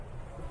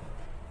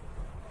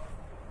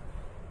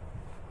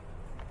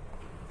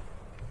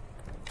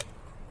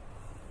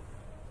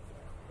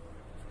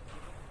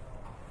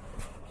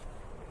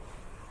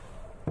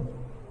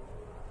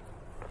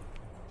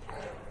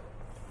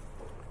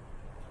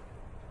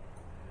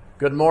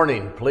Good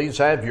morning. Please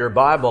have your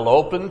Bible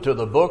open to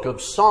the book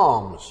of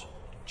Psalms,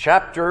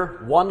 chapter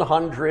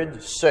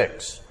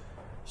 106.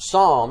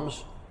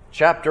 Psalms,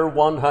 chapter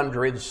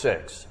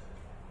 106.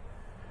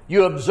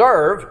 You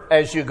observe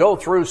as you go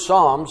through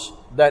Psalms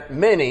that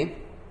many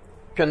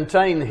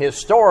contain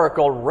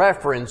historical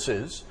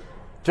references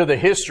to the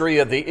history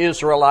of the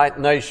Israelite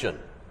nation.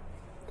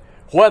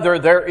 Whether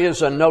there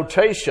is a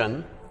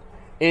notation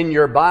in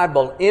your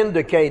Bible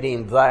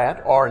indicating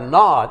that or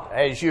not,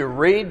 as you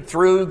read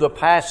through the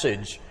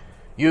passage,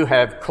 you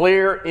have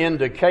clear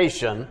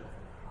indication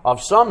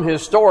of some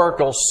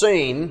historical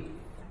scene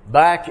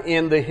back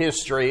in the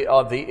history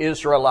of the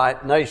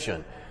Israelite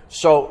nation.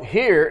 So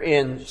here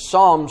in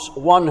Psalms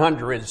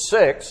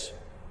 106,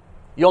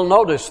 you'll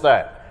notice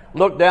that.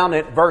 Look down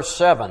at verse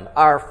 7.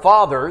 Our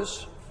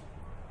fathers,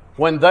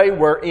 when they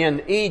were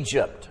in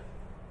Egypt,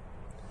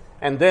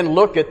 and then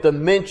look at the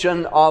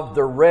mention of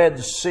the Red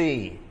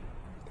Sea,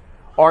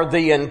 or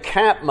the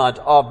encampment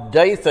of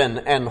Dathan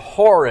and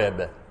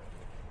Horeb,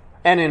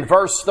 and in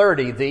verse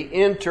 30, the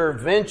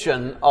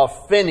intervention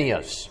of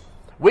Phinehas.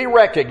 We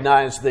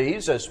recognize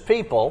these as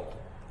people,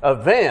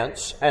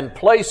 events, and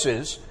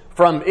places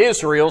from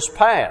Israel's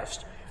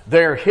past,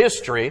 their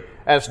history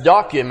as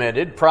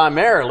documented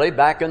primarily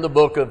back in the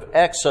book of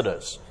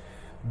Exodus.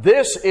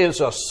 This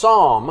is a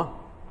psalm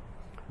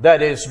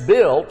that is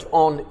built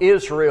on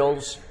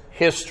Israel's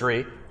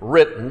history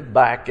written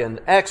back in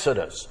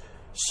Exodus.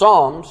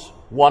 Psalms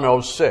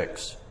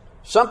 106.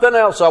 Something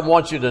else I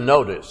want you to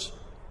notice.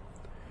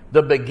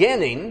 The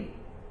beginning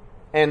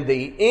and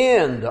the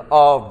end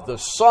of the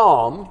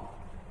psalm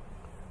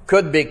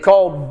could be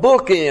called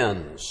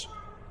bookends.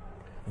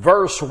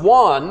 Verse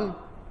 1,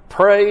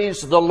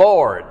 praise the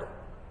Lord.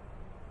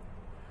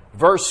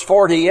 Verse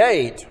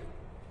 48,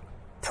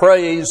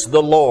 praise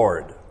the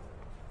Lord.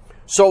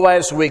 So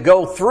as we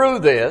go through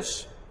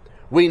this,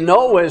 we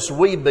know as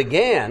we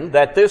begin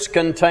that this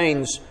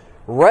contains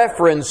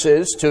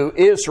references to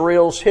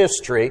Israel's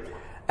history,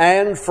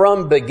 and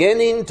from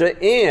beginning to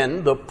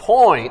end, the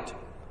point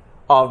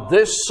of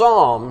this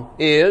psalm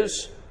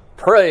is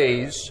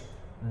praise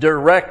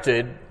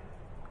directed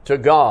to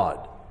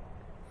God.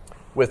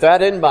 With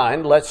that in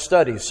mind, let's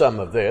study some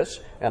of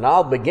this, and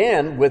I'll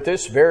begin with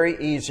this very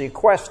easy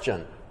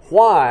question.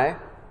 Why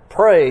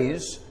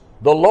praise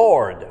the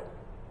Lord?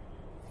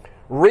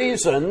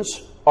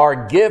 Reasons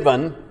are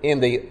given in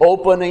the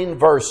opening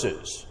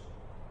verses.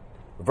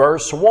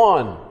 Verse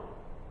 1,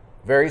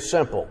 very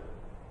simple.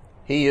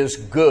 He is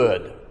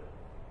good.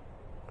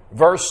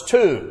 Verse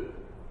 2,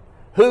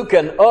 who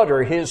can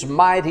utter his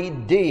mighty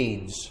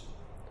deeds?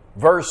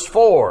 Verse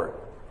 4,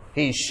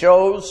 he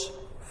shows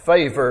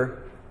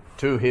favor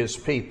to his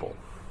people.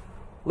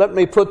 Let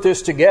me put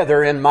this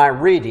together in my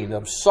reading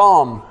of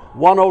Psalm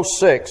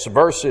 106,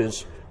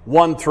 verses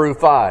 1 through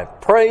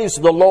 5. Praise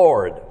the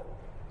Lord.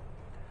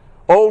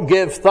 Oh,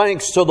 give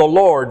thanks to the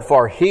Lord,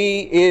 for He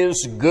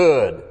is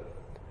good,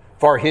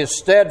 for His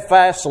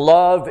steadfast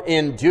love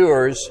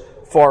endures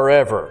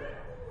forever.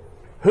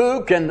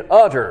 Who can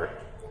utter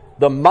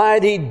the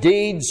mighty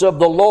deeds of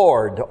the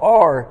Lord,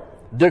 or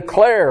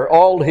declare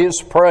all His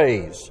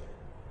praise?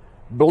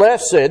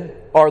 Blessed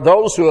are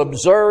those who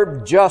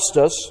observe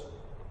justice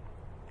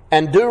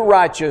and do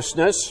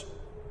righteousness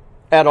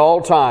at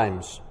all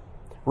times.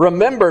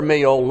 Remember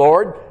me, O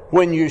Lord,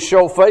 when you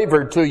show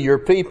favor to your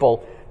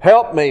people.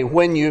 Help me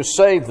when you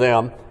save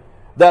them,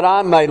 that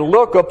I may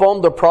look upon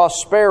the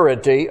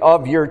prosperity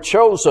of your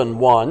chosen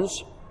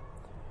ones,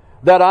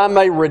 that I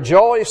may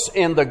rejoice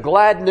in the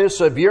gladness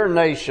of your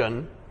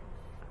nation,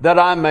 that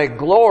I may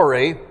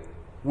glory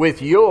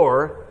with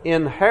your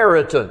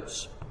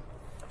inheritance.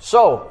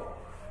 So,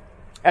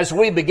 as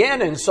we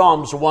begin in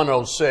Psalms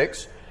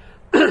 106,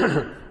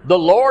 the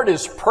Lord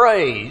is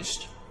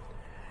praised,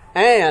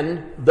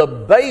 and the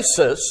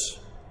basis,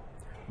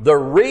 the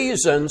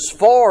reasons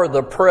for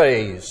the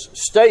praise,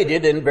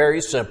 stated in very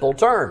simple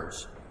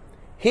terms.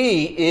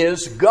 He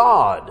is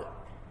God.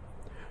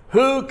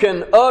 Who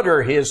can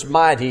utter His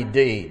mighty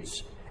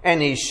deeds?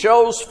 And He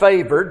shows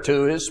favor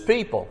to His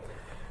people.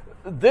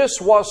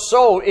 This was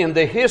so in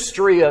the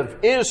history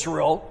of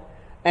Israel,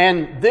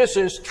 and this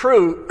is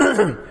true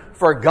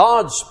for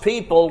God's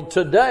people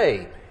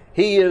today.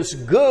 He is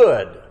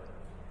good.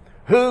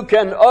 Who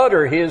can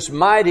utter His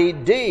mighty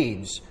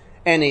deeds?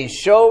 And He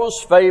shows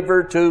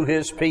favor to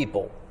His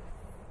people.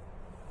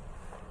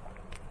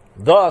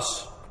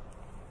 Thus,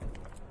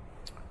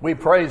 we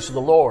praise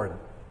the Lord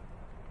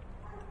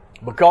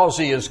because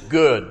He is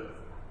good.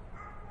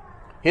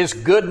 His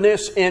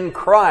goodness in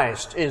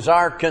Christ is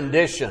our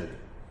condition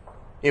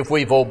if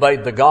we've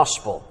obeyed the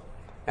gospel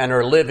and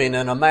are living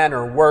in a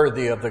manner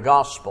worthy of the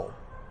gospel.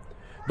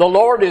 The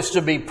Lord is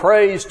to be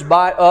praised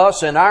by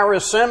us in our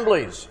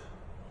assemblies.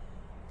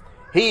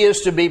 He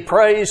is to be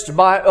praised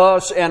by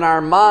us in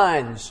our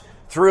minds,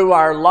 through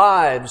our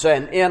lives,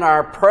 and in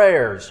our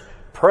prayers.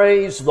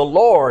 Praise the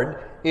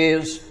Lord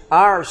is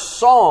our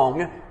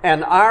song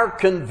and our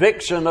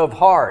conviction of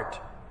heart.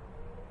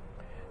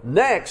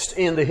 Next,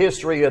 in the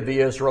history of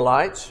the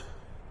Israelites,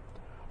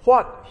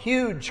 what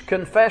huge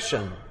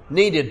confession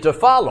needed to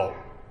follow.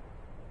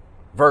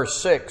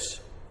 Verse 6,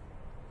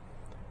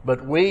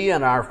 but we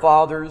and our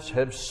fathers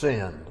have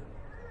sinned.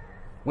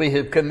 We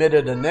have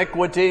committed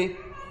iniquity.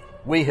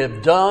 We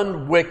have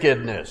done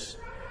wickedness.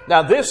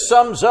 Now this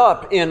sums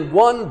up in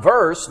one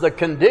verse the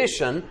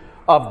condition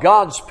of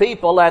God's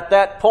people at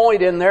that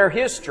point in their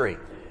history.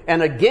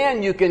 And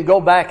again, you can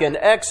go back in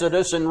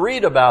Exodus and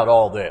read about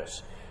all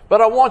this.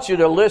 But I want you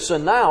to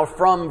listen now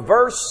from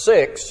verse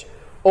 6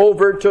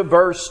 over to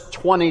verse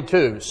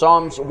 22,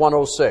 Psalms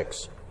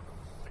 106.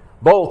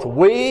 Both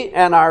we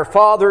and our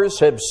fathers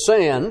have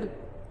sinned.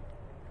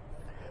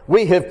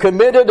 We have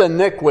committed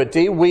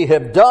iniquity. We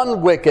have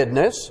done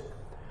wickedness.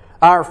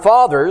 Our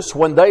fathers,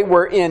 when they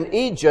were in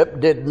Egypt,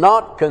 did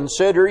not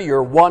consider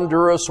your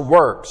wondrous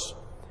works.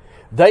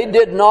 They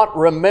did not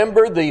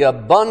remember the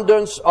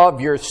abundance of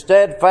your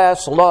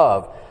steadfast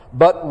love,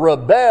 but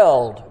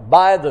rebelled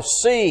by the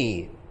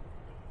sea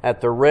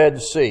at the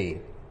Red Sea.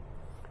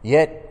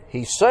 Yet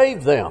He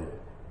saved them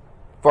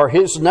for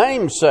His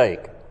name's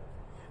sake,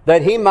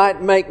 that He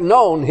might make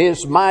known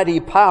His mighty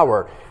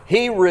power.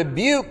 He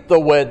rebuked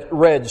the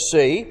Red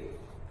Sea,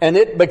 and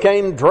it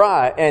became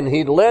dry, and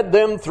He led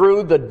them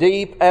through the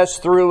deep as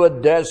through a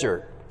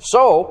desert.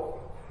 So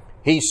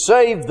He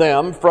saved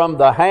them from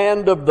the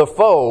hand of the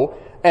foe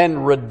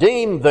and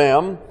redeemed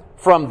them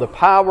from the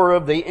power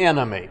of the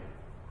enemy.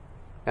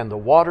 And the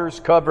waters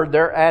covered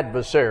their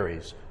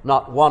adversaries.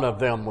 Not one of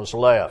them was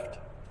left.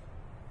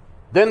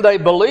 Then they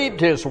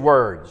believed His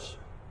words.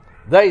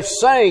 They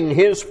sang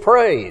His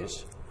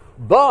praise.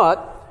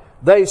 But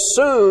they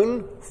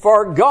soon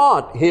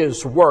forgot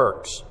His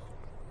works.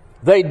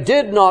 They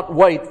did not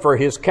wait for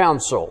His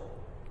counsel,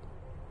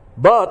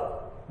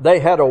 but they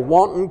had a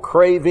wanton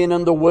craving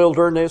in the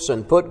wilderness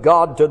and put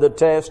God to the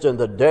test in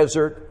the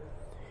desert.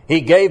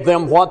 He gave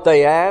them what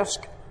they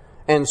asked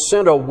and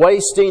sent a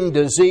wasting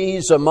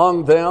disease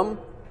among them.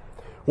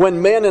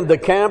 When men in the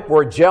camp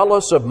were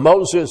jealous of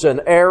Moses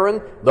and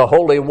Aaron, the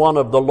Holy One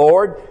of the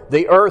Lord,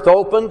 the earth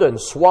opened and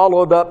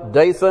swallowed up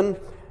Dathan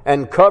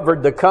and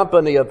covered the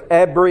company of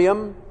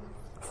Abiram.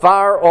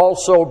 Fire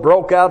also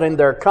broke out in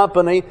their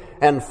company,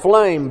 and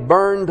flame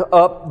burned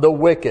up the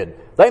wicked.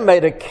 They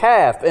made a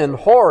calf in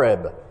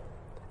Horeb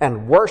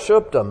and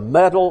worshipped a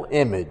metal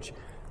image.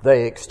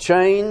 They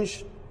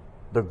exchanged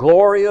the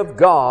glory of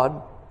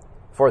God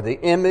for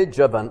the image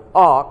of an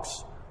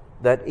ox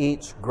that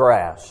eats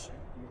grass.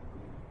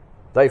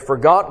 They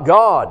forgot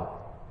God,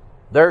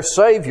 their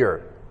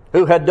Savior,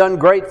 who had done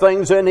great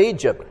things in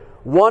Egypt,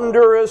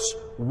 wondrous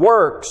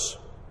works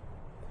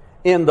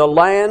in the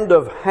land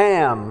of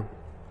Ham,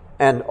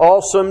 and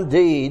awesome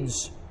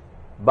deeds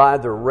by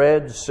the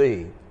Red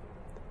Sea.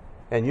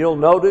 And you'll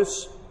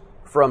notice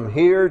from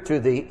here to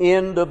the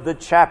end of the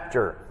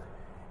chapter,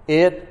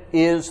 it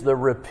is the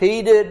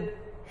repeated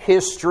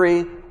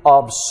history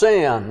of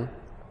sin,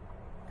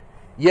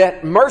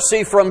 yet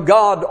mercy from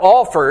God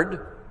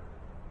offered,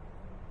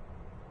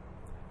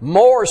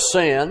 more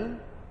sin.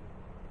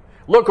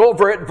 Look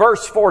over at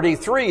verse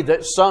 43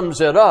 that sums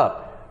it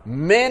up.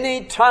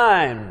 Many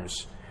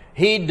times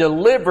He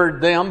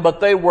delivered them, but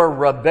they were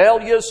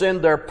rebellious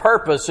in their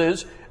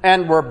purposes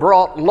and were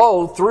brought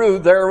low through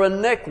their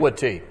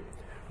iniquity.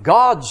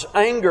 God's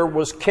anger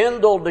was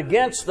kindled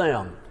against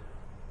them,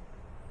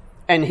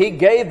 and He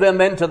gave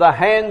them into the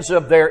hands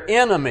of their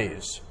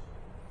enemies.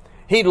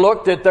 He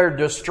looked at their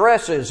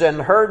distresses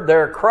and heard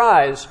their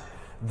cries.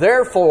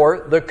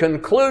 Therefore, the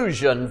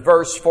conclusion,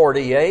 verse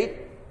 48,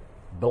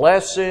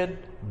 blessed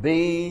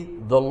be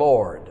the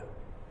Lord,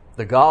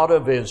 the God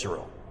of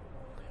Israel,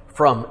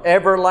 from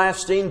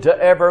everlasting to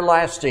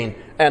everlasting.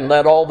 And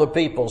let all the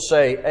people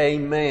say,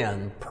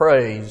 Amen.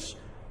 Praise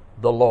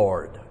the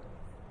Lord.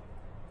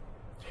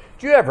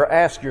 Do you ever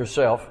ask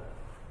yourself,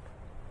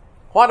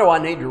 why do I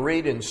need to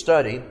read and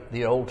study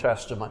the Old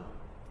Testament?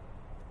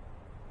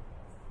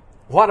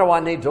 Why do I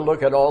need to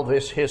look at all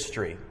this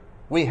history?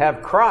 We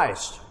have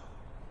Christ.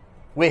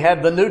 We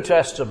have the New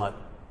Testament.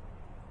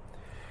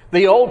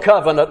 The Old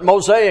Covenant,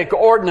 Mosaic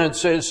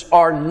ordinances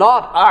are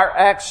not our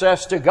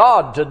access to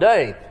God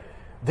today.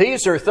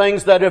 These are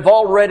things that have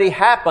already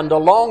happened a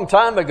long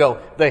time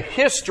ago. The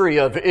history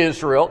of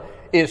Israel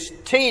is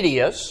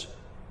tedious.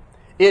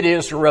 It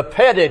is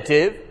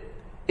repetitive.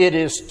 It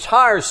is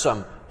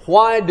tiresome.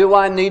 Why do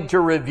I need to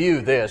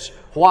review this?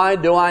 Why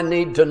do I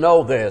need to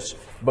know this?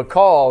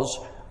 Because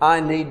I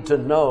need to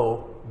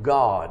know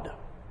God.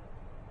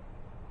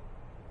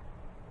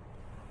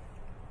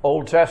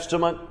 Old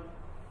Testament,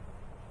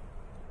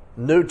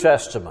 New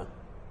Testament,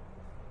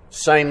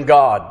 same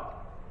God.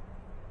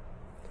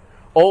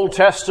 Old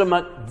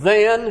Testament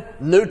then,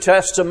 New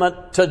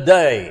Testament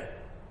today,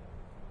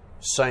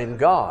 same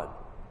God.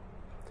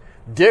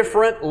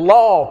 Different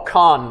law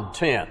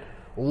content.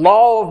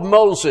 Law of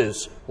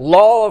Moses,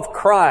 law of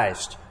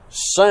Christ,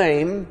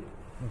 same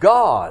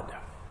God.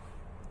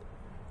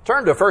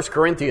 Turn to 1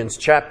 Corinthians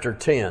chapter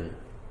 10.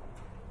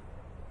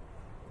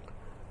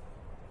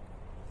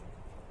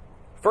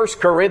 1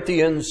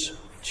 Corinthians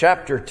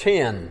chapter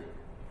 10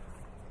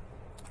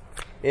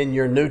 in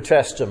your New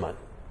Testament.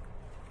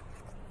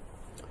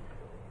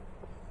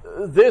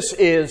 this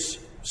is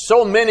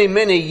so many,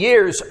 many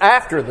years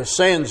after the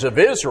sins of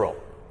Israel.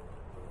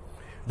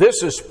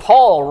 This is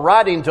Paul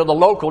writing to the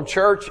local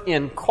church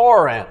in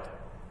Corinth.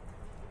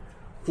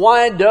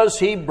 Why does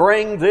he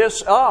bring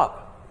this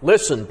up?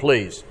 Listen,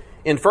 please.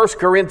 In 1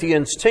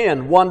 Corinthians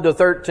 10,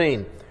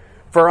 1-13.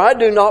 For I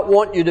do not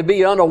want you to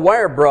be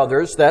unaware,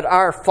 brothers, that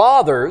our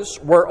fathers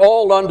were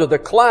all under the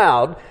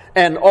cloud,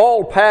 and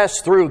all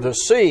passed through the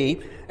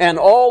sea, and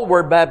all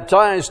were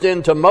baptized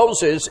into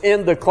Moses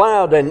in the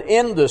cloud and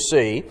in the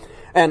sea,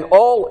 and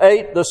all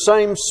ate the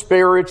same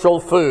spiritual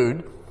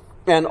food,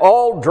 and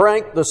all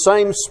drank the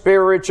same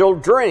spiritual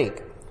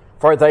drink.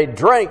 For they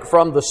drank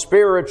from the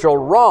spiritual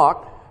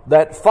rock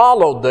that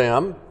followed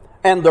them,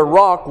 and the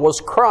rock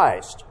was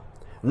Christ.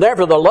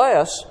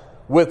 Nevertheless,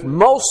 with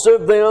most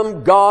of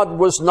them God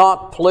was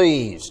not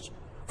pleased,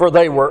 for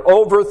they were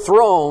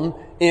overthrown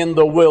in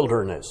the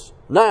wilderness.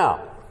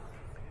 Now,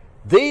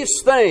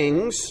 these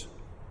things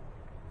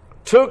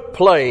took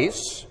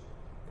place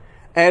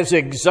as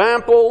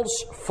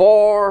examples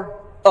for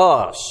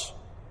us,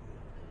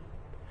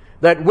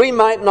 that we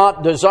might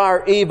not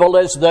desire evil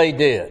as they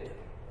did.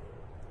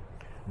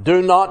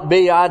 Do not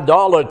be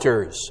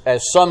idolaters,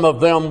 as some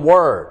of them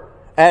were.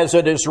 As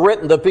it is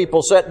written, the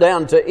people sat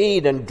down to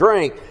eat and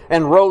drink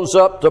and rose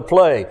up to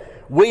play.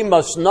 We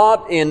must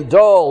not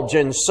indulge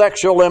in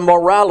sexual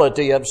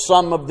immorality, as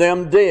some of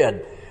them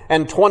did,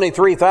 and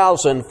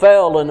 23,000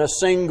 fell in a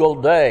single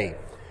day.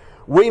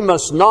 We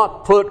must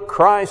not put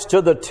Christ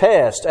to the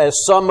test,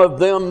 as some of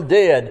them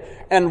did,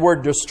 and were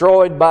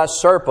destroyed by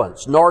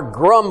serpents, nor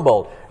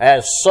grumble,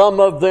 as some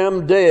of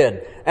them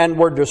did, and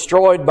were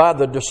destroyed by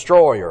the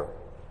destroyer.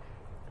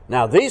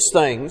 Now these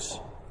things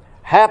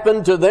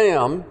happened to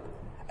them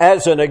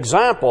as an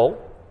example,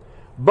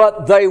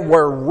 but they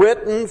were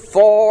written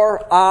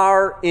for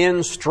our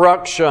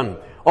instruction,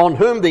 on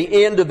whom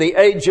the end of the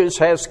ages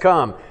has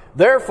come.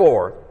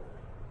 Therefore,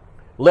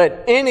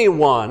 let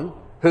anyone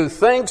who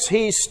thinks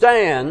he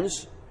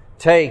stands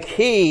take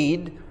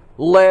heed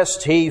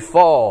lest he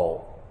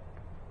fall.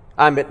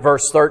 I'm at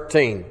verse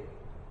 13.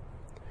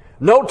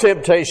 No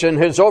temptation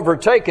has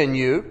overtaken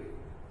you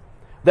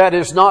that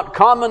is not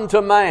common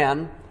to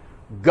man.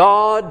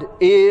 God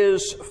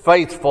is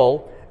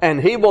faithful,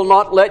 and He will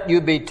not let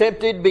you be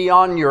tempted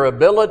beyond your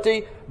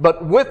ability,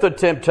 but with the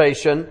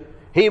temptation,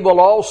 He will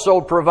also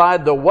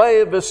provide the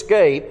way of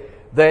escape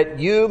that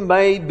you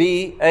may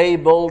be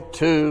able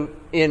to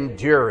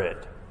endure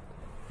it.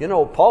 You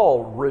know,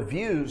 Paul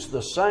reviews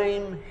the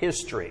same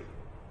history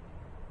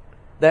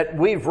that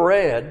we've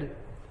read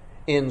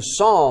in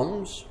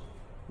Psalms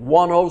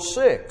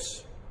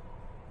 106.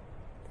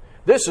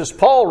 This is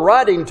Paul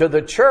writing to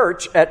the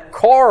church at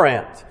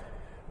Corinth.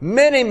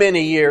 Many,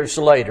 many years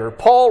later,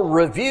 Paul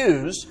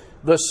reviews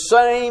the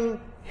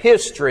same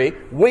history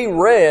we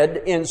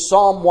read in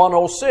Psalm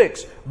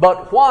 106.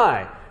 But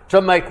why? To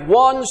make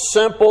one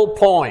simple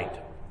point.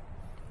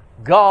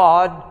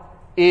 God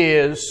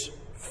is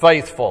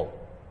faithful.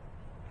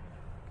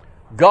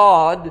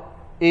 God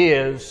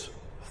is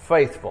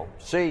faithful.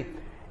 See,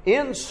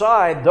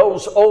 inside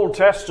those Old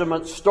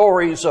Testament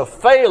stories of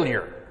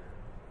failure,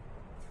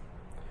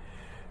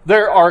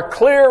 there are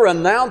clear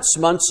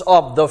announcements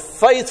of the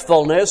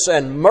faithfulness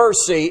and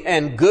mercy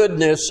and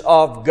goodness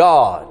of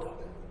God.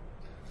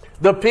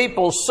 The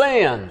people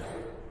sinned.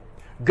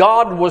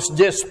 God was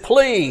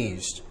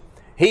displeased.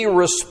 He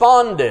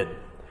responded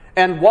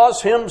and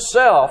was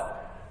Himself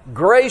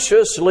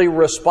graciously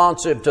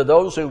responsive to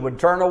those who would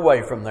turn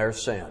away from their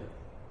sin.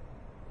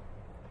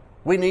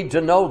 We need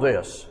to know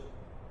this.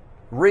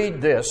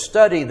 Read this,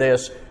 study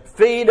this,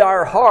 feed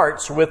our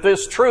hearts with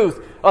this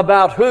truth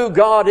about who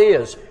God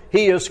is.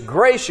 He is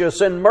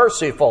gracious and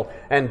merciful,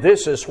 and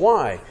this is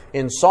why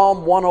in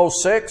Psalm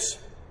 106,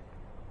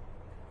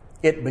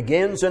 it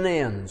begins and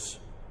ends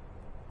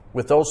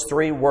with those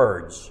three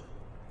words,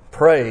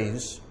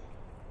 praise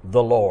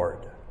the Lord.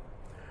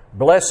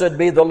 Blessed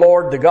be the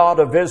Lord, the God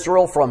of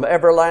Israel, from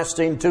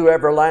everlasting to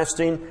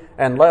everlasting,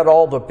 and let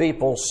all the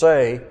people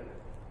say,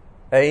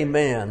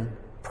 Amen.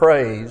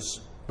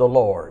 Praise the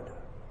Lord.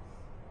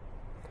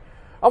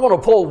 I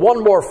want to pull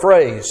one more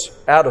phrase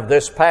out of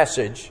this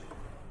passage.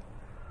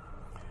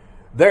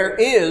 There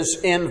is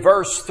in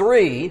verse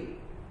 3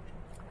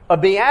 a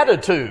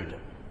beatitude.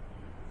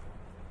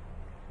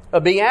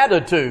 A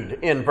beatitude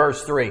in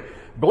verse 3.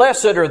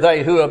 Blessed are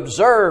they who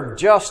observe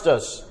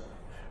justice,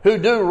 who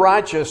do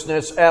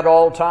righteousness at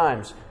all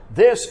times.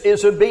 This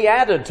is a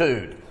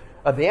beatitude.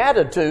 A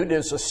beatitude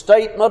is a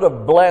statement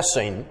of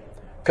blessing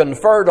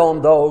conferred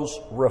on those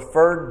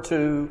referred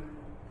to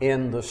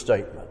in the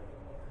statement.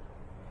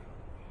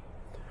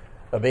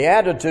 A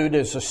beatitude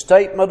is a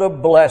statement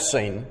of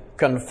blessing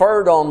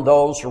conferred on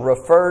those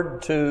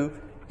referred to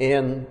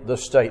in the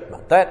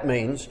statement. That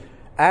means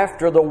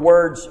after the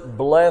words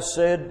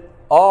blessed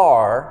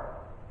are,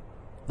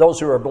 those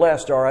who are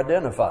blessed are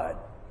identified.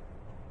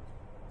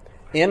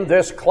 In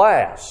this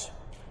class,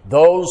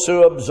 those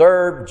who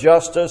observe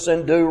justice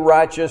and do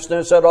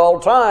righteousness at all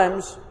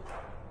times,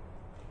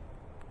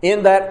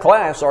 in that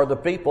class are the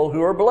people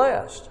who are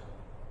blessed.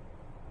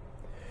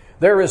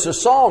 There is a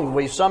song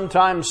we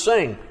sometimes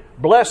sing,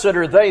 "Blessed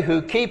are they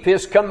who keep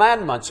His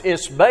commandments."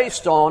 It's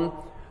based on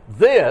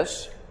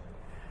this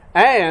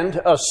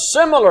and a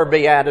similar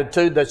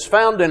beatitude that's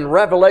found in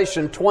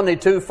Revelation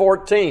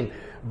 22:14.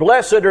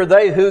 "Blessed are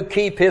they who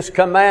keep His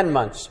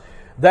commandments,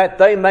 that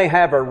they may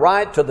have a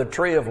right to the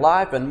tree of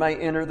life and may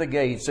enter the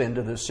gates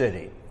into the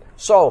city."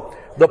 So,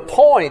 the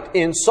point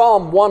in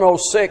Psalm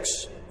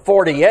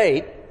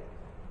 106:48,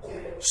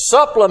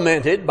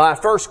 supplemented by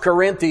 1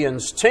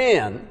 Corinthians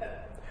 10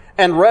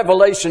 and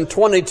Revelation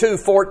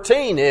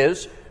 22:14,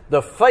 is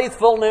the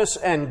faithfulness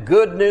and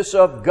goodness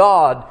of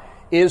God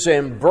is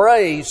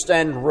embraced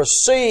and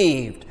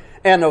received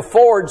and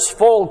affords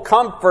full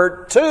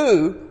comfort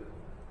to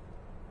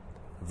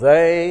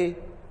they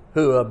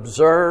who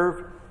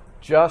observe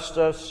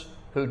justice,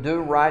 who do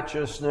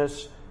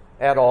righteousness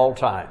at all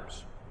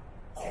times.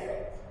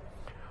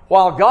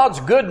 While God's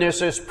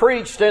goodness is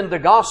preached in the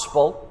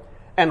gospel,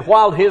 and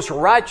while His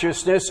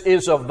righteousness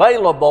is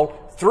available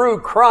through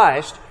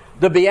Christ,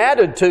 the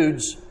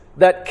Beatitudes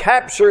that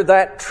capture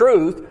that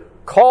truth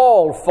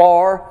call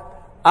for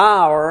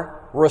our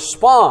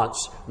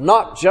response,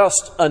 not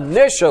just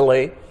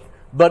initially,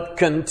 but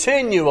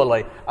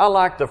continually. I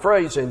like the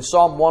phrase in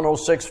Psalm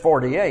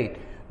 106:48,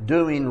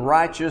 doing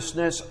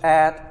righteousness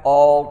at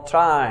all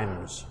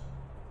times.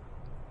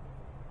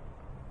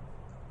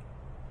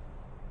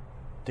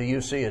 Do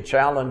you see a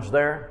challenge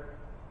there?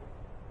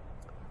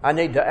 I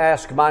need to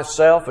ask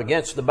myself,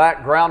 against the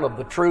background of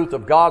the truth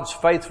of God's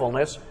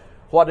faithfulness,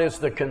 what is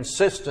the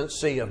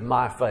consistency of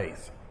my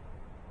faith?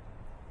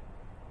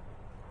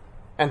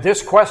 And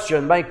this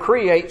question may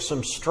create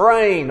some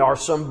strain or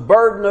some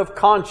burden of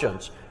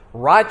conscience.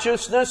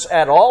 Righteousness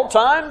at all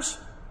times?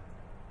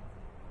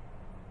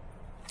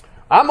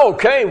 I'm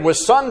okay with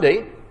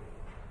Sunday,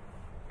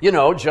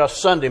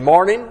 just Sunday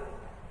morning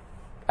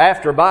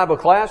after Bible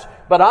class,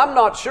 but I'm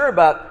not sure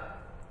about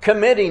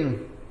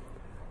committing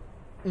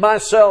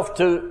myself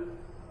to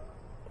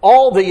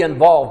all the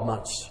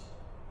involvements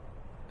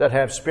that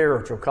have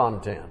spiritual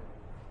content.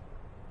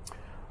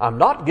 I'm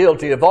not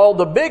guilty of all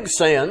the big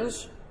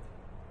sins.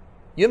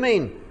 You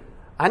mean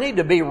I need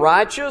to be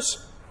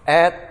righteous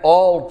at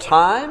all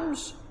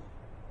times?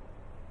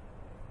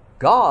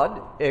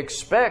 God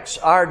expects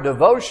our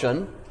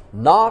devotion,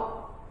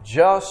 not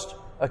just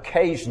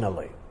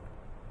occasionally.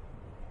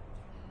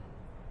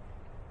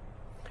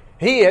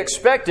 He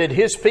expected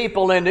His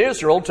people in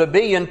Israel to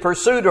be in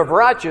pursuit of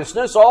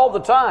righteousness all the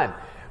time.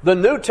 The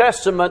New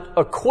Testament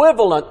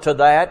equivalent to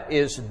that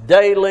is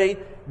daily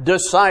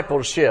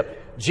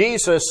discipleship.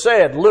 Jesus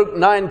said, Luke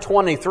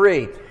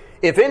 9:23,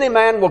 "If any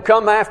man will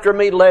come after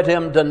me, let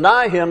him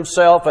deny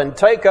himself and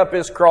take up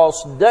his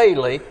cross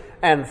daily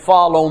and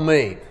follow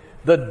me."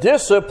 The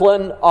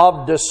discipline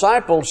of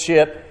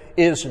discipleship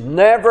is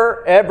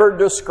never ever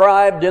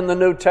described in the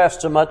New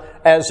Testament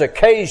as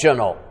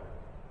occasional.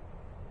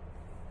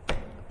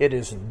 It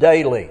is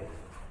daily.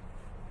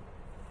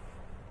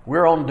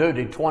 We're on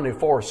duty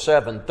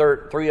 24/7,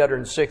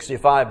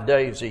 365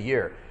 days a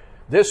year.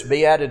 This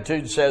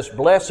beatitude says,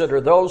 "Blessed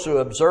are those who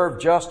observe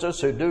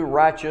justice, who do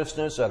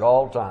righteousness at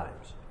all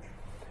times."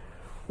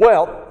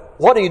 Well,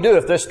 what do you do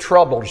if this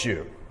troubles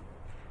you?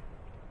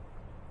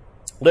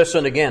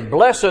 Listen again.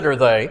 "Blessed are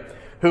they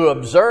who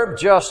observe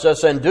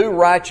justice and do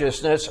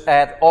righteousness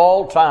at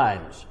all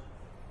times."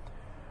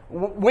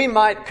 We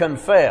might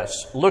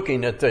confess,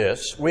 looking at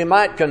this,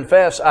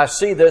 I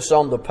see this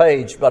on the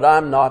page, but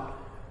I'm not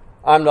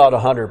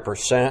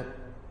 100%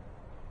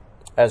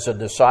 as a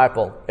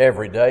disciple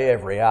every day,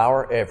 every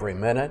hour, every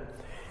minute.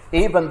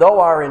 Even though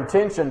our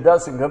intention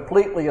doesn't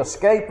completely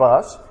escape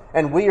us,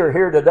 and we are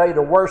here today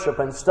to worship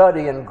and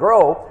study and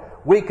grow,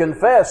 we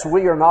confess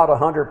we are not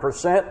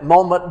 100%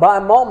 moment by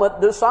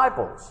moment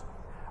disciples.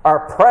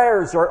 Our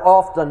prayers are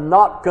often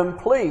not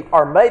complete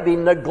or maybe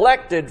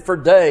neglected for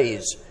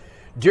days.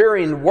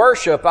 During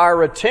worship,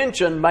 our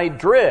attention may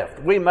drift.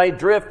 We may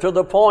drift to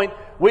the point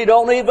we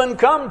don't even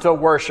come to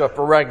worship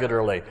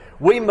regularly.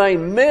 We may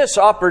miss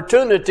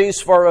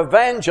opportunities for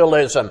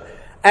evangelism.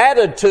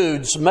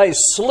 Attitudes may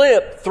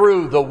slip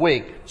through the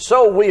week.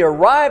 So we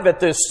arrive at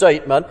this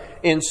statement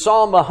in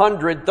Psalm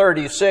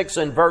 136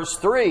 and verse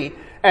 3,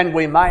 and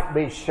we might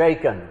be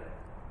shaken,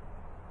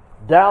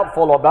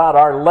 doubtful about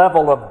our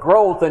level of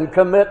growth and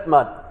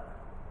commitment.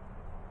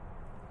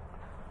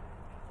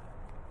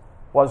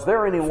 Was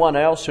there anyone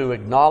else who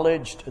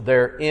acknowledged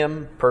their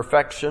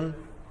imperfection?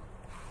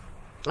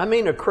 I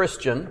mean a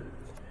Christian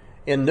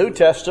in New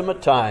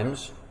Testament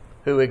times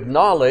who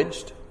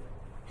acknowledged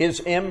his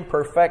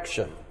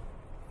imperfection.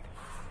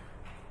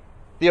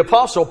 The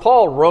Apostle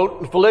Paul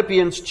wrote in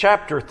Philippians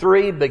chapter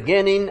 3,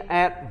 beginning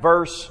at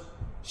verse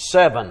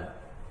 7,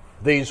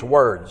 these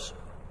words,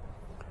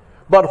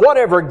 "But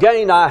whatever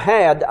gain I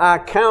had, I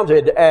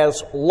counted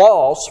as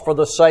loss for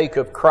the sake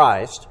of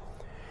Christ.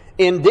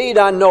 Indeed,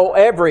 I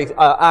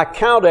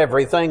count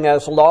everything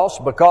as loss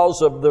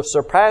because of the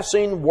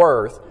surpassing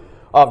worth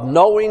of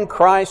knowing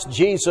Christ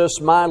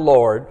Jesus my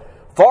Lord.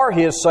 For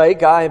His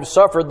sake I have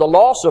suffered the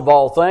loss of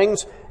all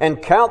things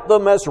and count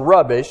them as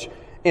rubbish,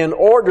 in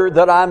order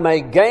that I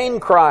may gain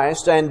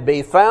Christ and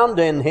be found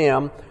in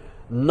Him,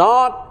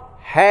 not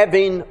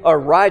having a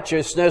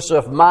righteousness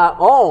of my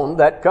own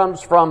that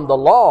comes from the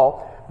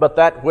law, but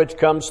that which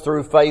comes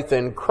through faith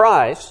in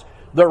Christ,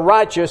 the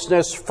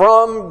righteousness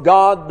from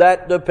God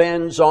that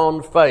depends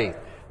on faith,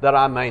 that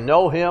I may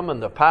know Him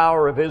and the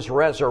power of His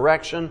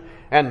resurrection,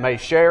 and may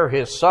share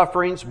His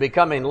sufferings,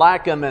 becoming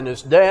like Him in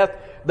His death,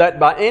 that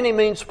by any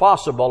means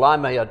possible I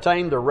may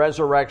attain the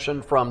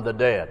resurrection from the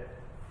dead.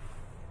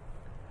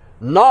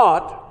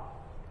 Not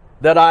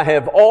that I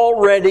have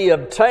already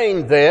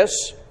obtained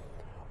this,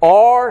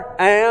 or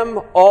am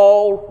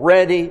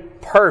already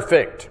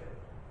perfect,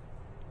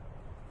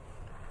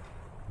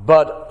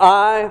 but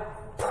I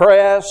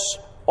press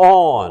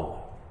on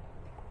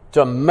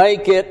to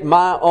make it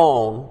my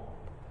own,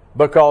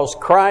 because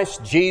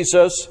Christ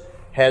Jesus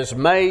has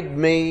made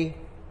me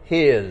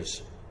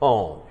His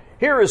own.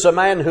 Here is a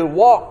man who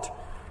walked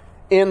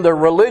in the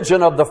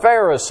religion of the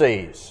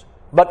Pharisees,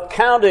 but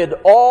counted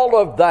all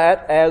of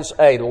that as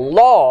a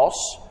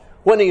loss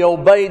when he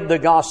obeyed the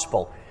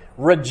gospel.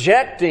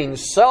 Rejecting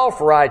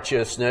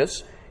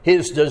self-righteousness,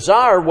 his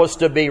desire was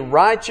to be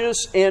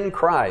righteous in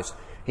Christ.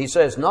 He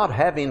says, not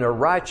having a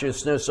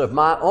righteousness of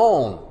my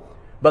own,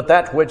 but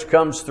that which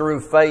comes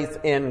through faith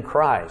in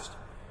Christ.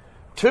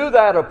 To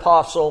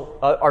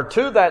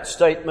that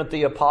statement,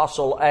 the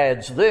apostle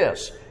adds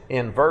this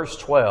in verse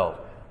 12,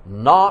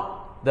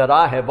 not that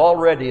I have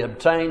already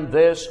obtained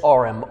this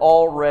or am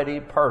already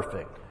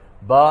perfect,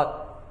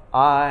 but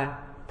I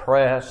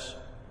press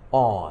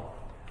on.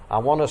 I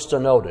want us to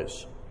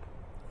notice,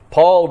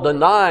 Paul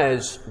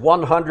denies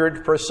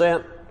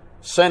 100%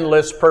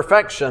 sinless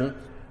perfection,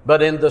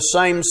 but in the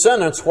same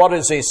sentence, what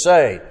does he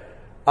say?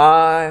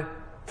 I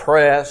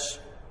press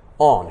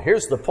on.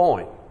 Here's the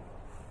point.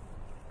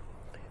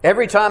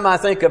 Every time I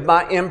think of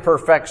my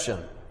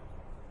imperfection,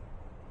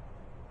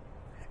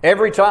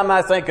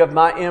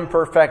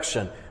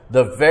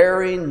 the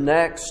very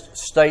next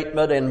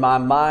statement in my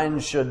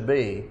mind should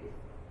be,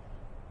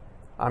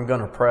 I'm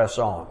going to press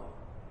on.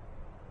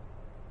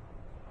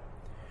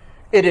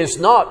 It is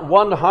not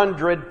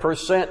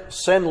 100%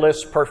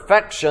 sinless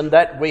perfection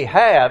that we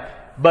have,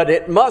 but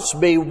it must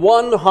be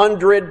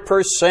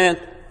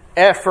 100%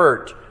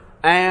 effort.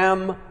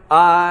 Am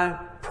I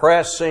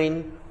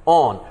pressing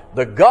on?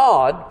 The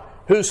God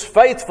whose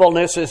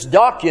faithfulness is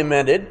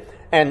documented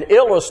and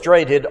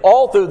illustrated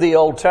all through the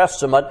Old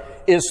Testament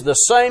is the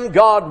same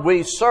God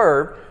we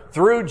serve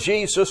through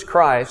Jesus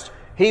Christ.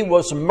 He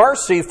was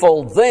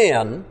merciful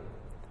then.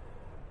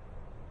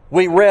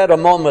 We read a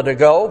moment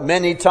ago,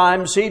 many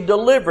times He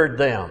delivered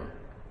them.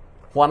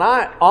 When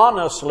I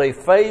honestly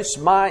face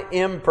my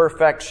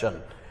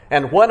imperfection,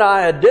 and when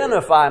I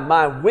identify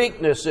my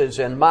weaknesses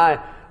and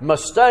my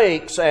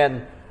mistakes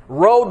and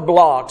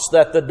roadblocks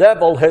that the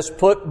devil has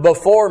put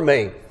before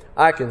me,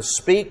 I can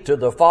speak to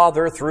the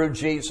Father through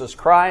Jesus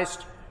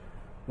Christ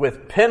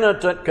with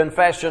penitent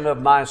confession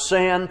of my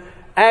sin,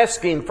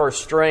 asking for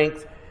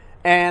strength,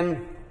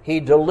 and He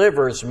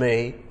delivers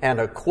me and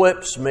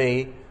equips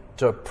me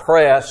to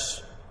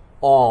press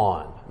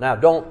on. Now,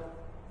 don't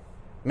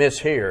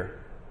mishear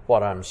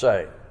what I'm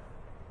saying.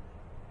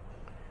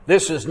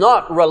 This is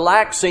not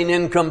relaxing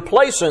in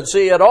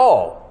complacency at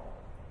all.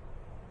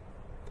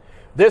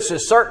 This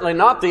is certainly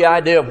not the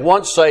idea of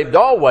once saved,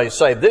 always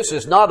saved. This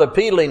is not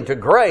appealing to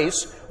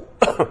grace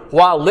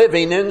while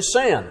living in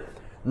sin.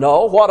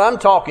 No, what I'm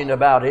talking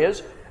about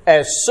is,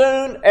 as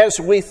soon as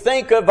we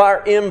think of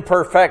our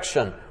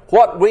imperfection,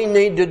 what we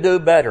need to do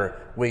better,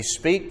 we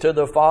speak to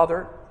the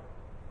Father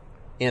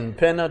in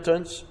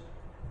penitence,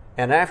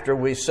 and after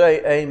we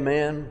say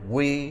amen,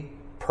 we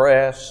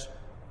press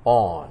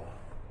on.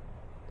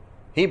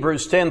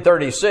 Hebrews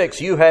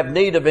 10:36, you have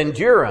need of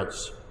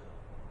endurance,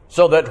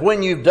 so that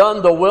when you've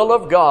done the will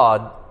of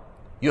God,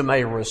 you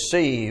may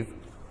receive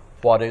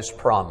what is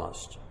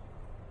promised.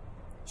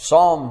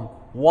 Psalm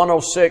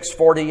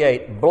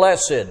 106:48,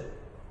 blessed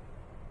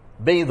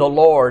be the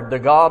Lord, the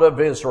God of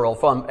Israel,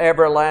 from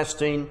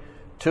everlasting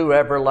to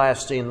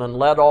everlasting. And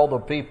let all the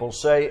people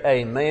say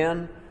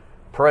amen.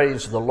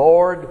 Praise the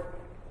Lord.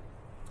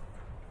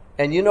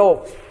 And you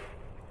know,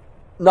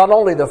 not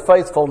only the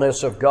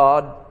faithfulness of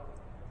God,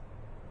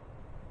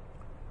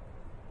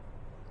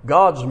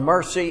 God's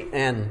mercy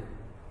and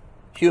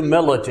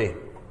humility.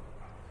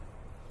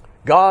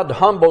 God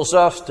humbles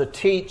us to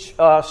teach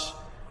us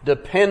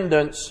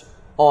dependence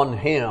on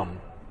Him.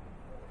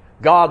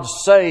 God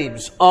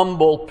saves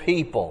humble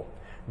people.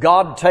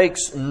 God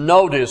takes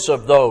notice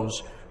of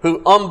those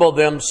who humble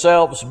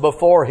themselves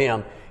before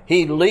Him.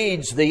 He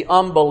leads the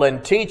humble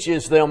and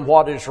teaches them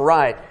what is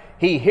right.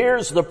 He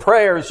hears the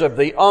prayers of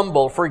the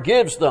humble,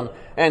 forgives them,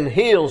 and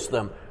heals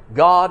them.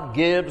 God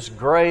gives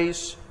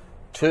grace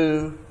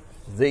to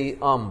the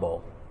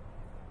humble.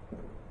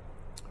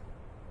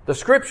 The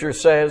Scripture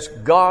says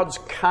God's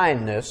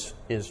kindness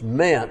is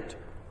meant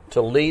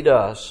to lead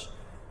us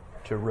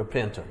to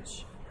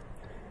repentance.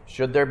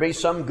 Should there be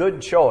some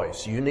good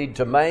choice you need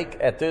to make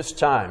at this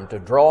time to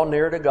draw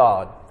near to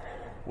God,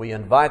 we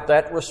invite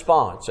that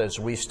response as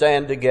we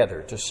stand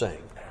together to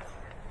sing.